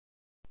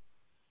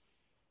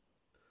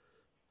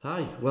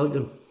Hi,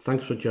 welcome.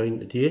 Thanks for joining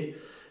today.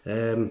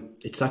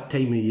 It's that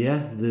time of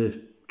year.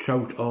 The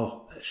trout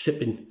are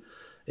sipping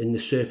in the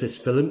surface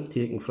film,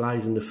 taking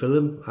flies in the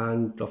film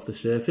and off the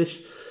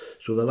surface.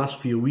 So the last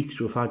few weeks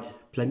we've had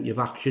plenty of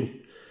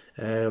action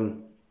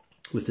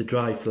with the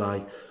dry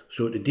fly.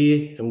 So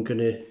today I'm going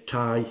to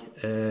tie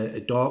a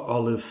dark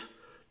olive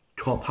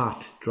top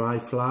hat dry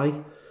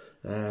fly.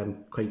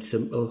 Quite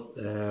simple,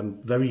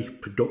 very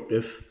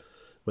productive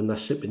when they're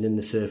sipping in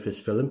the surface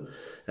film.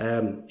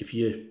 If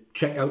you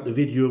check out the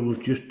video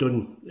we've just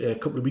done a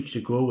couple of weeks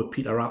ago with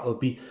Peter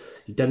Appleby,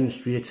 he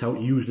demonstrates how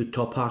to use the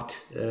top hat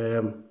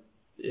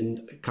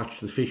and catch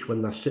the fish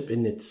when they're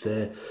sipping.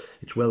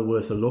 It's well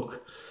worth a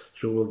look.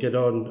 So we'll get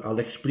on. I'll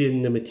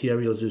explain the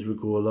materials as we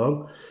go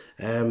along.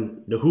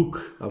 The hook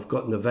I've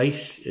got in the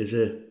vise is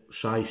a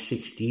size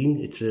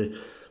 16. It's a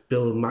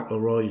Bill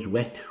McElroy's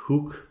wet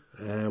hook.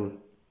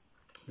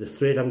 The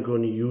thread I'm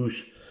going to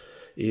use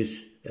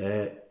is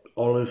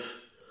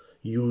olive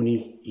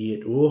uni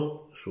 80.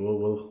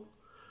 So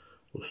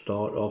we'll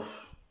start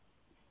off,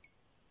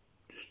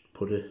 just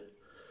put a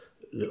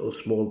little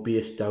small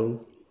base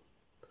down.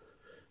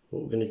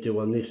 What we're going to do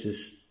on this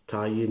is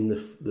tie in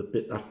the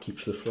bit that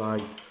keeps the fly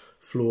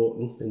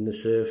floating in the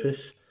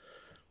surface,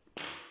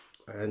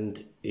 and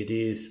it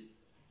is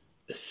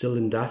a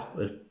cylinder,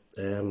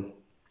 a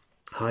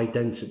high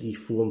density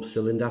foam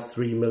cylinder,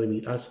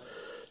 3mm.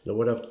 Now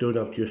what I've done,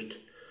 I've just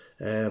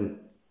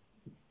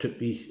took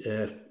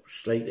the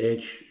slight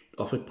edge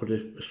off it, put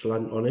a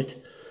slant on it,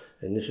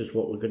 and this is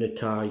what we're going to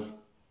tie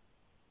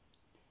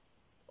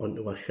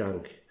onto our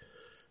shank.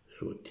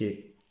 So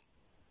take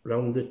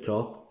round the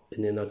top,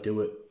 and then I do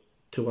it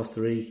 2 or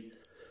 3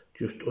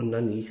 just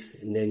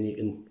underneath, and then you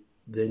can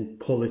then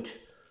pull it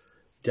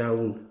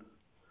down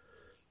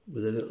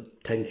with a little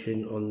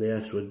tension on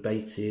there so it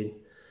bites in,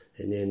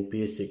 and then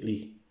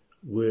basically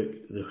work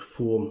the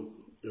foam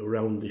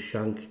around the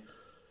shank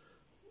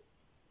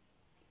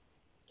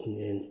and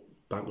then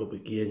back up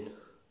again.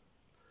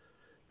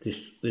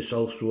 This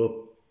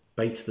also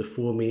bites the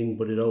foam in,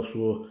 but it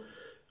also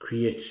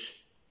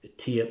creates a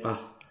taper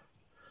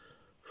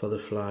for the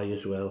fly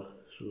as well.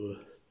 So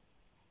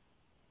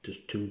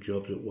just 2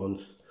 jobs at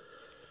once.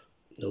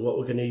 Now what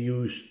we're going to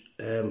use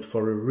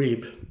for a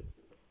rib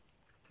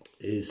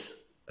is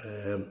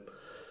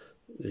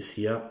this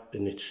here,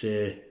 and it's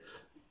a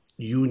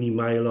uni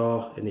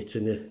mylar, and it's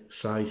in a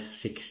size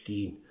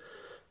 16.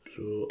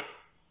 So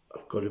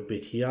I've got a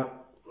bit here.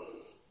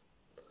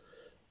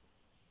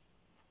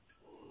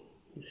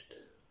 Just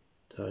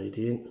tie it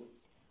in,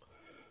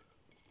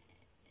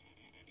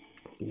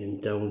 and then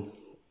down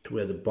to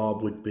where the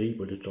barb would be,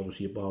 but it's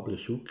obviously a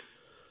barbless hook.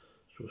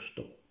 So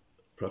stop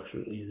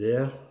approximately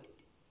there.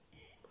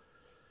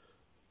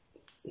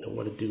 Now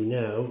what I do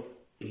now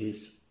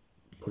is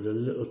put a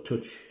little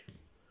touch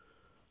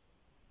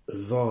of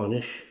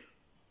varnish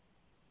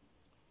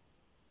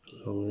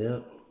along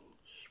there,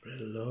 spread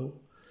along.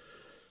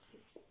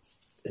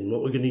 And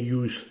what we're going to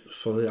use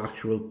for the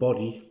actual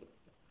body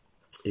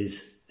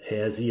is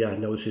Hares here.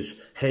 Now this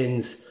is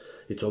hens,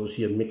 it's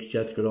obviously a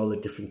mixture, it's got all the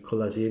different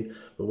colours in,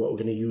 but what we're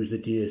going to use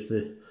today is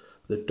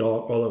the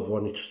dark olive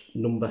one. It's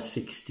number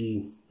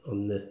 16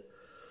 on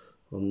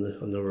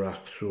the rack.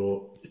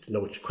 So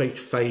it's quite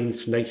fine,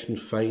 it's nice and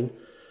fine,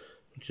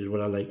 which is what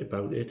I like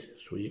about it.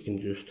 So you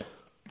can just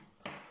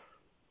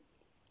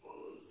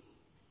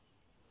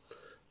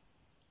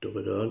dub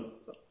it on.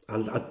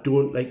 I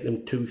don't like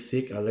them too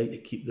thick, I like to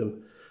keep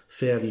them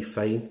fairly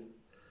fine.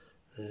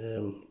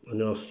 I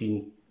know I've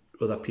seen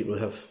other people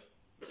have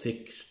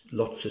thick,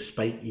 lots of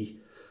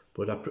spiky,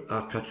 but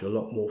I catch a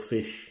lot more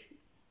fish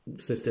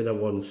with the thinner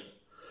ones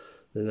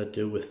than I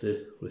do with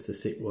the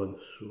thick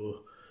ones. So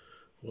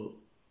we'll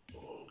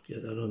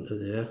get that onto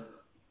there.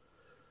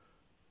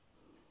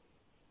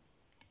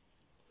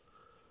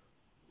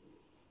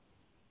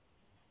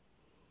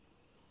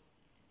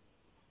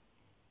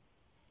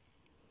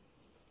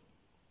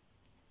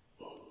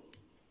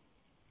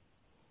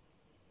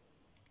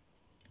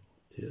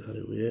 Take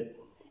that away,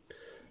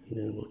 and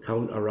then we'll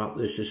counter wrap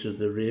this. This is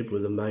the rib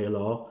with a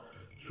mylar,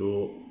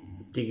 so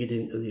dig it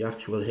into the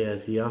actual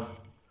hairs here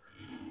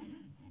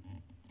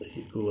as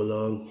you go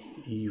along,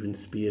 even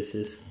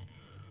spaces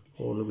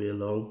all the way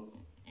along,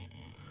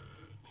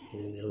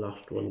 and then the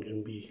last one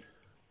can be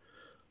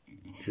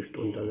just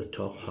under the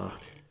top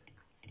hat.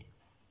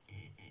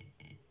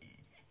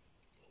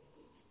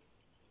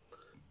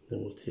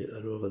 Then we'll take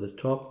that over the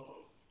top,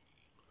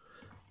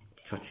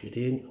 catch it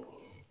in.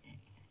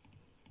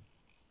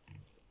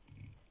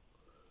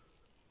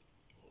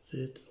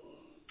 It,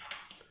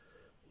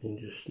 and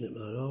just snip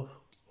that off.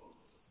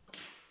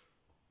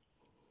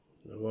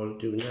 Now what I'll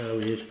do now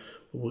is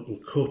we can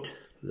cut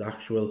the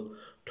actual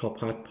top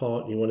hat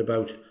part. You want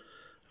about,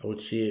 I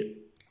would say,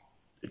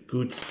 a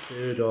good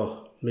third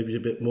or maybe a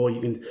bit more.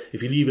 You can,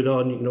 if you leave it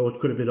on, you can always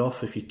cut a bit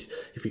off. If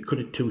you cut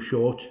it too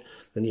short,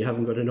 then you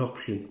haven't got an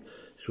option.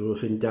 So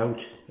if in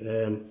doubt,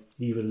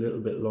 leave it a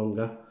little bit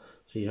longer.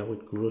 See how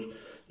it goes.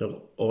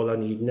 Now all I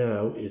need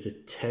now is a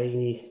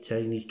tiny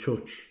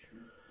touch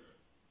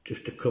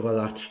just to cover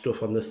that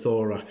stuff on the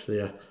thorax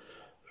there.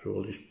 So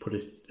we'll just put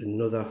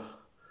another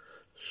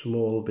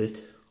small bit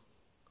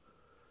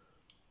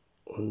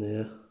on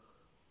there.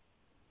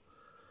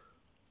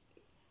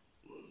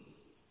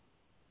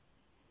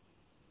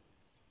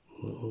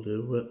 That'll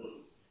do it.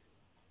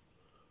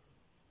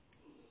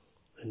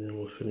 And then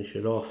we'll finish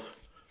it off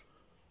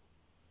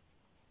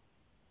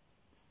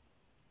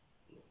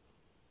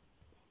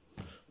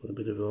with a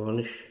bit of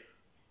varnish.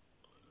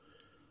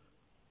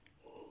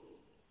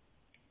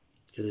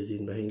 Get it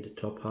in behind the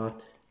top hat.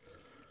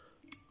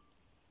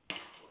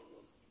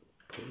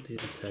 Put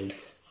it in tight.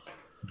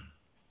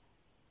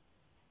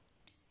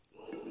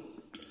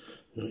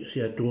 Now you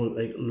see I don't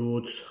like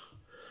loads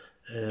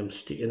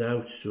sticking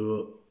out,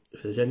 so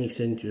if there's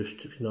anything,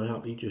 just if you're not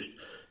happy, just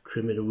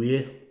trim it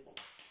away.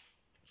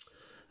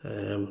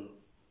 And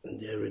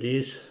there it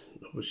is.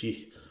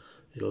 Obviously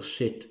it'll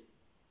sit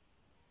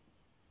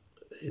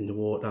in the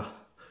water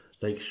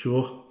like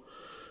so.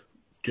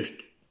 Just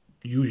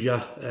use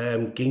your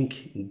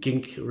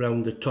gink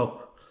around the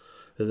top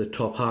of the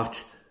top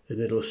hat, and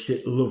it'll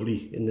sit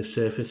lovely in the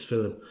surface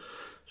film.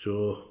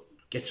 So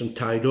get them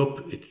tied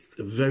up. It's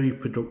a very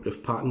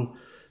productive pattern,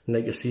 and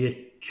like I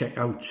say, check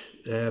out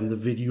the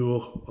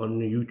video on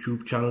the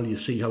YouTube channel. You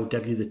see how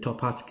deadly the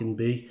top hats can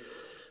be.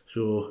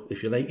 So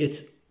if you like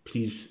it,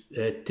 please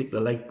tick the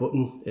like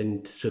button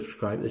and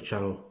subscribe to the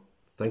channel.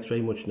 Thanks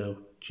very much now.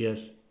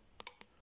 Cheers.